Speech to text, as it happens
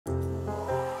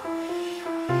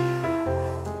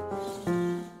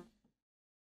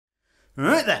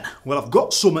Right then, well I've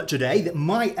got something today that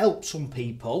might help some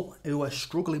people who are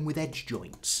struggling with edge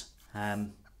joints.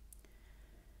 And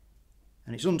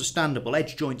it's understandable,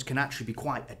 edge joints can actually be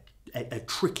quite a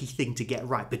tricky thing to get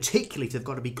right, particularly if they've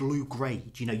got to be glue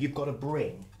grade. You know, you've got to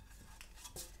bring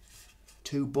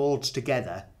two boards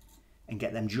together and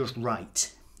get them just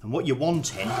right. And what you're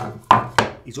wanting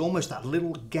is almost that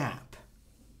little gap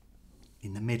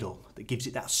in the middle that gives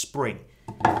it that spring.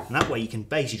 And that way you can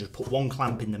basically just put one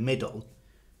clamp in the middle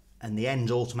and the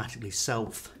ends automatically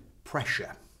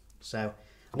self-pressure. So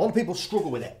a lot of people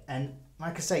struggle with it, and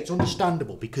like I say, it's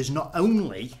understandable because not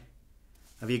only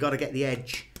have you got to get the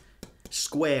edge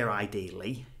square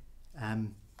ideally,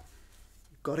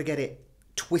 you've got to get it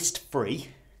twist free,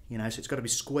 you know, so it's got to be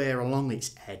square along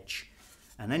its edge,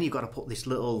 and then you've got to put this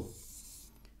little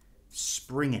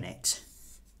spring in it.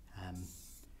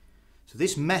 So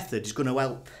this method is going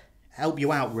to help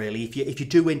you out really if you're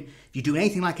doing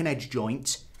anything like an edge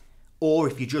joint, or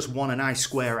if you just want a nice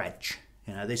square edge.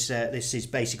 You know, this is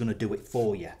basically going to do it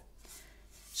for you.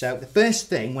 So the first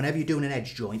thing whenever you're doing an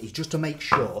edge joint is just to make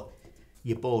sure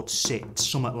your board sits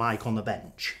somewhat like on the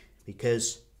bench,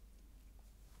 because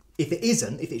if it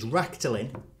isn't, if it's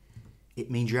ractling,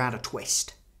 it means you're out of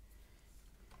twist.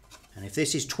 And if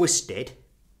this is twisted,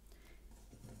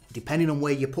 depending on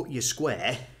where you put your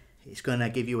square, it's going to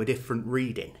give you a different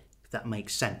reading, if that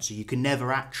makes sense. So you can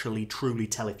never actually truly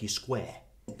tell if you're square.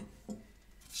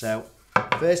 So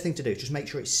first thing to do is just make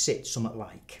sure it sits somewhat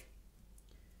like.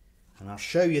 And I'll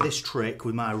show you this trick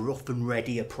with my rough and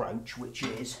ready approach, which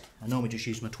is, I normally just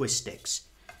use my twist sticks.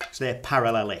 So they're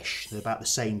parallel-ish, they're about the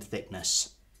same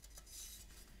thickness.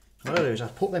 So what I do is I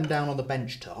put them down on the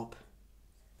bench top.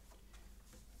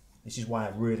 This is why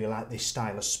I really like this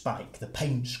style of spike, the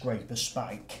paint scraper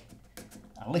spike.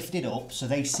 I lift it up so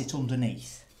they sit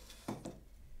underneath.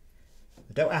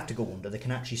 They don't have to go under, they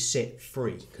can actually sit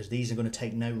free because these are going to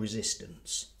take no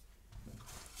resistance.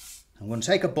 I'm going to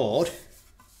take a board,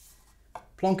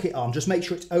 plonk it on, just make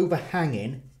sure it's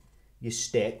overhanging your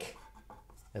stick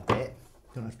a bit,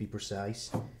 don't have to be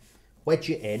precise. Wedge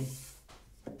it in,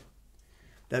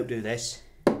 don't do this,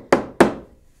 but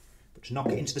just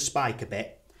knock it into the spike a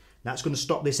bit. That's going to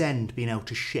stop this end being able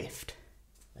to shift.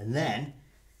 And then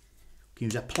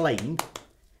use a plane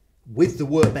with the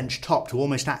workbench top to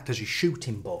almost act as your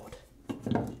shooting board.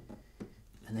 And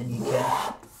then you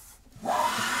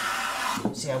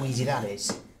can see how easy that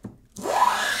is.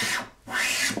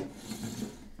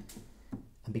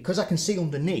 And because I can see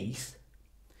underneath,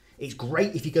 it's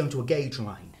great if you go into a gauge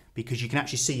line, because you can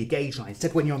actually see your gauge line.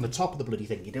 Instead, when you're on the top of the bloody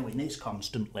thing, you're doing this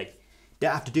constantly. You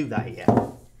don't have to do that yet.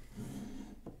 You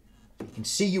can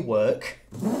see your work.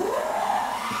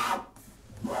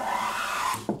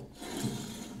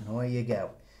 There you go.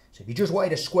 So if you just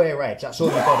wanted a square edge, that's all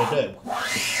you've got to do.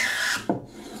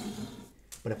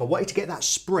 But if I wanted to get that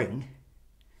spring,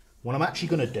 what I'm actually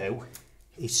going to do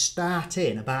is start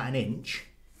in about an inch,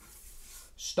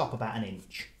 stop about an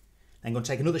inch. Then I'm going to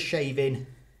take another shave in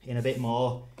a bit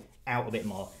more, out a bit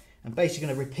more. I'm basically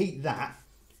going to repeat that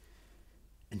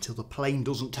until the plane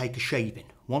doesn't take a shaving.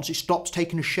 Once it stops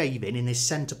taking a shaving in this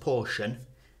centre portion,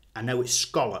 I know it's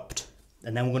scalloped.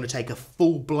 And then we're going to take a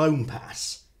full-blown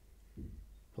pass,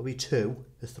 probably 2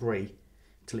 or 3,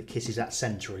 till it kisses that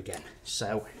centre again.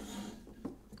 So,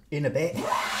 in a bit.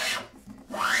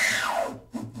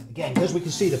 Again, because we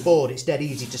can see the board, it's dead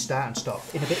easy to start and stop.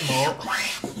 In a bit more.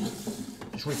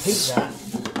 Just repeat that.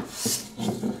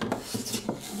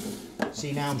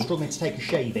 See, now I'm struggling to take a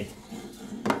shaving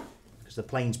because the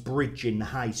plane's bridging the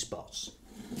high spots.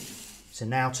 So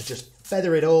now to just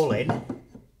feather it all in,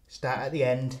 start at the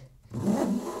end. You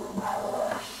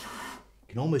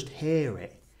can almost hear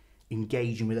it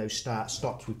engaging with those start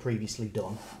stops we've previously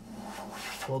done.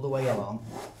 All the way along.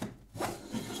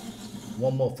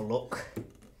 One more for luck.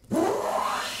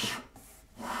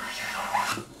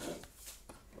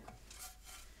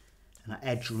 And that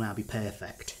edge will now be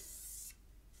perfect.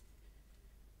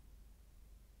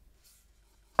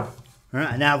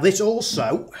 Alright, now this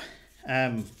also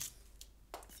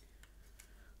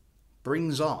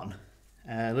brings on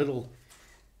a little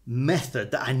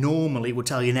method that I normally would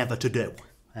tell you never to do,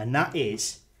 and that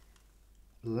is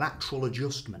lateral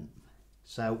adjustment.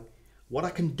 So what I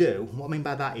can do, what I mean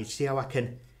by that is, see how I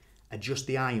can adjust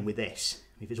the iron with this.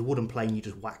 If it's a wooden plane, you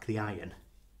just whack the iron.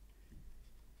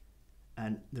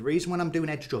 And the reason when I'm doing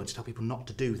edge joints to tell people not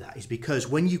to do that is because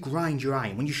when you grind your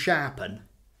iron, when you sharpen,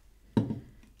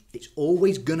 it's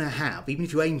always going to have, even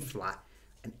if you aim flat,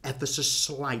 an ever so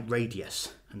slight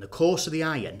radius. And the coarser the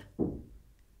iron,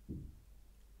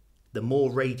 the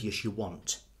more radius you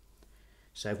want.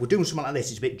 So if we're doing something like this,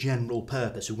 it's a bit general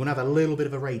purpose. We're going to have a little bit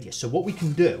of a radius. So what we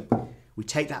can do, we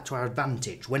take that to our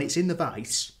advantage. When it's in the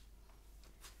vise,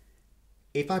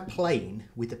 if I plane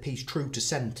with the piece true to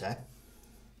centre,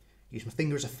 use my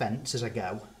finger as a fence as I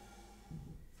go,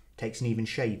 takes an even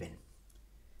shaving.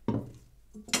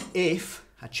 If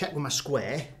I check with my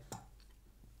square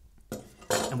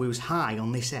and we was high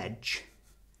on this edge,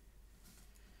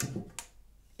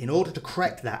 in order to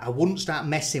correct that, I wouldn't start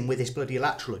messing with this bloody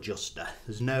lateral adjuster.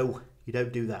 There's no, you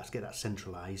don't do that to get that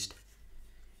centralised.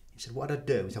 Instead, what I'd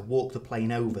do is I'd walk the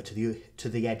plane over to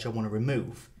the edge I want to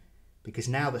remove, because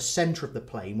now the centre of the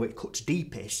plane, where it cuts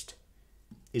deepest,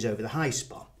 is over the high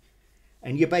spot.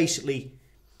 And you basically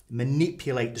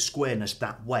manipulate the squareness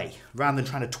that way, rather than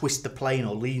trying to twist the plane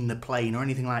or lean the plane or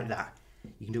anything like that.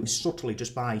 You can do it subtly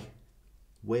just by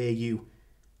where you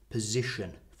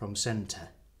position from centre.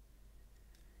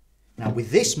 Now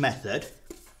with this method,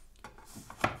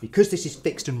 because this is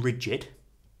fixed and rigid,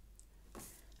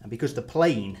 and because the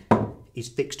plane is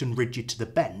fixed and rigid to the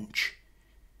bench,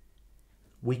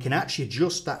 we can actually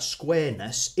adjust that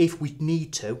squareness if we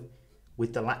need to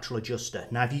with the lateral adjuster.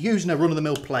 Now if you're using a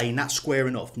run-of-the-mill plane, that's square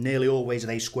enough. Nearly always are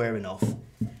they square enough.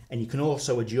 And you can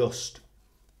also adjust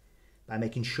by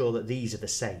making sure that these are the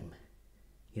same.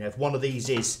 You know, if one of these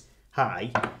is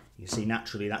high, you can see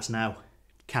naturally that's now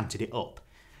canted it up.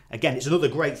 Again, it's another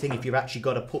great thing if you've actually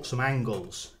got to put some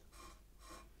angles,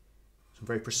 some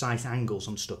very precise angles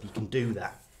on stuff. You can do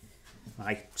that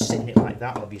by sitting it like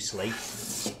that, obviously.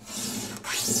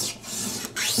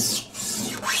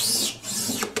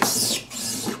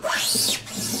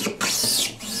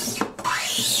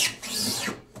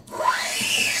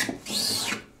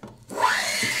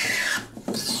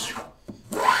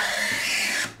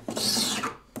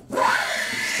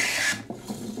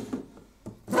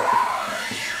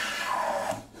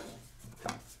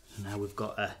 Now we've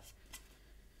got a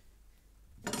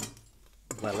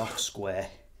well-off square.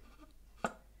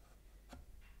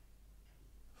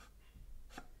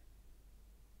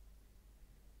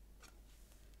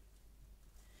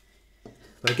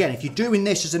 But again, if you're doing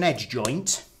this as an edge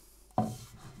joint,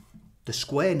 the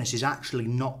squareness is actually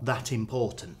not that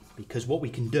important, because what we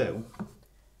can do,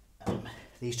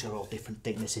 these two are all different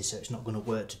thicknesses, so it's not going to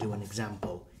work to do an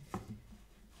example.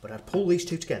 But I'd pull these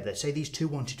two together, say these two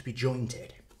wanted to be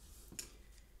jointed.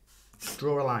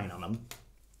 Draw a line on them.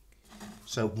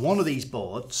 So one of these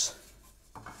boards,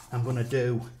 I'm going to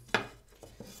do, let's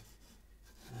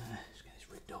get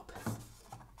this rigged up,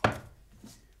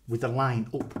 with the line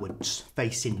upwards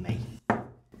facing me.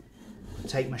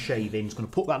 Take my shavings, going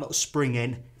to put that little spring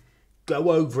in,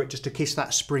 go over it just to kiss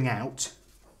that spring out.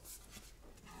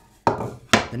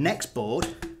 The next board,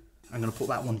 I'm going to put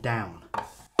that one down.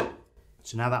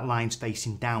 So now that line's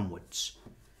facing downwards.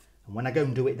 And when I go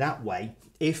and do it that way,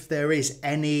 if there is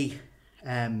any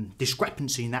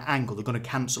discrepancy in that angle, they're going to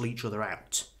cancel each other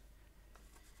out.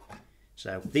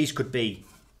 So these could be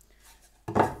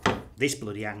this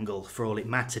bloody angle for all it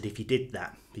mattered if you did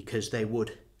that, because they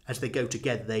would, as they go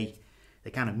together, they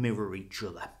kind of mirror each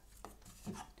other.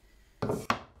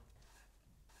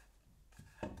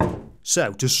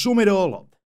 So to sum it all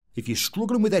up, if you're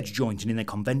struggling with edge jointing in a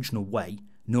conventional way,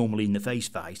 normally in the face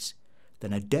vise,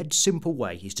 then a dead simple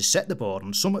way is to set the board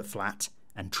on somewhat flat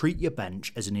and treat your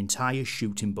bench as an entire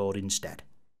shooting board instead.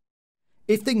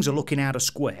 If things are looking out of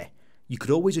square, you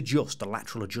could always adjust the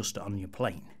lateral adjuster on your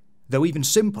plane. Though even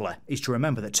simpler is to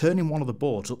remember that turning one of the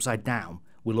boards upside down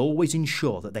will always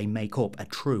ensure that they make up a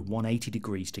true 180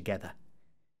 degrees together.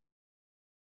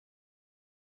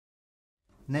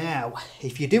 Now,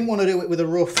 if you didn't want to do it with a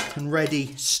rough and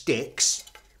ready sticks,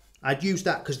 I'd use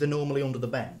that because they're normally under the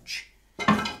bench.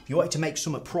 If you wanted to make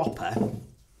something proper,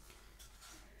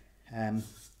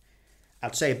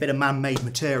 I'd say a bit of man-made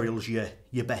material is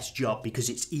your best job, because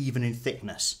it's even in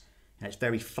thickness and it's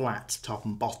very flat top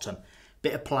and bottom.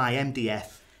 Bit of ply,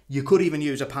 MDF. You could even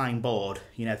use a pine board,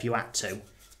 you know, if you had to.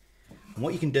 And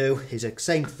what you can do is the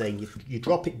same thing. You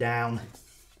drop it down,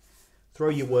 throw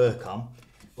your work on,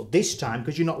 but this time,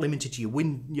 because you're not limited to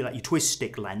your twist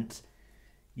stick length,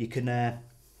 you can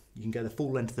go the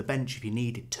full length of the bench if you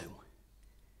needed to.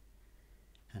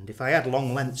 And if I had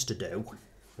long lengths to do,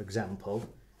 for example,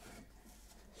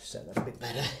 set that a bit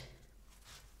better.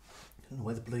 I don't know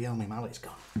where the bloody hell my mallet's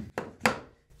gone.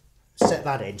 Set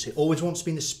that in, so it always wants to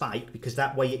be in the spike, because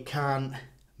that way it can't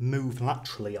move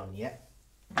laterally on you.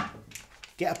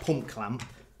 Get a pump clamp,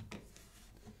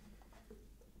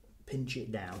 pinch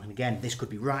it down, and again, this could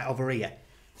be right over here.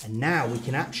 And now we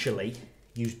can actually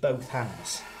use both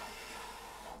hands.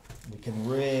 We can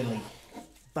really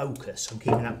focus on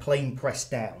keeping that plane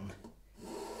pressed down.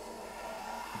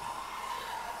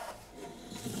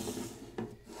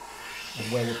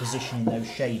 where we're positioning those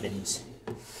shavings.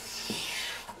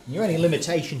 And your only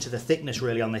limitation to the thickness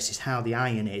really on this is how the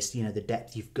iron is, you know, the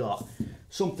depth you've got.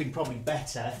 Something probably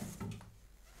better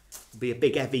would be a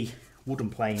big heavy wooden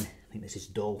plane. I think this is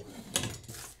dull.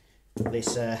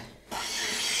 This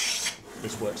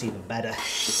works even better.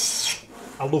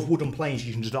 I love wooden planes,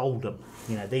 you can just hold them.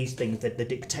 You know, these things, they're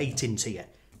dictating to you.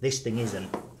 This thing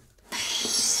isn't.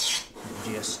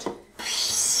 You just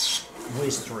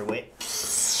whiz through it.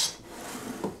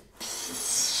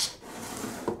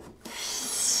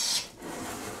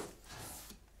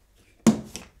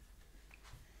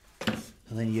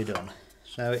 And then you're done.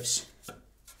 So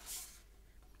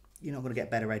you're not going to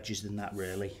get better edges than that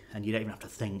really, and you don't even have to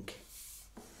think.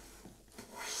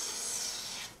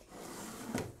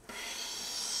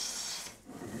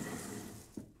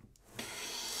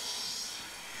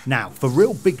 Now, for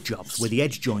real big jobs where the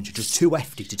edge joints are just too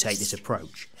hefty to take this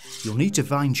approach, you'll need to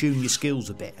fine tune your skills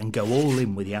a bit and go all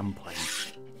in with the hand plane.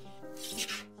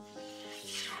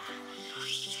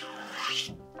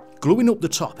 Gluing up the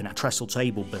top in our trestle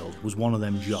table build was one of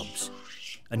them jobs,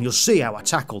 and you'll see how I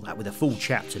tackled that with a full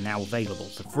chapter now available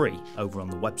for free over on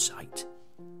the website.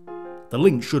 The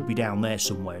link should be down there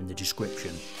somewhere in the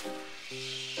description,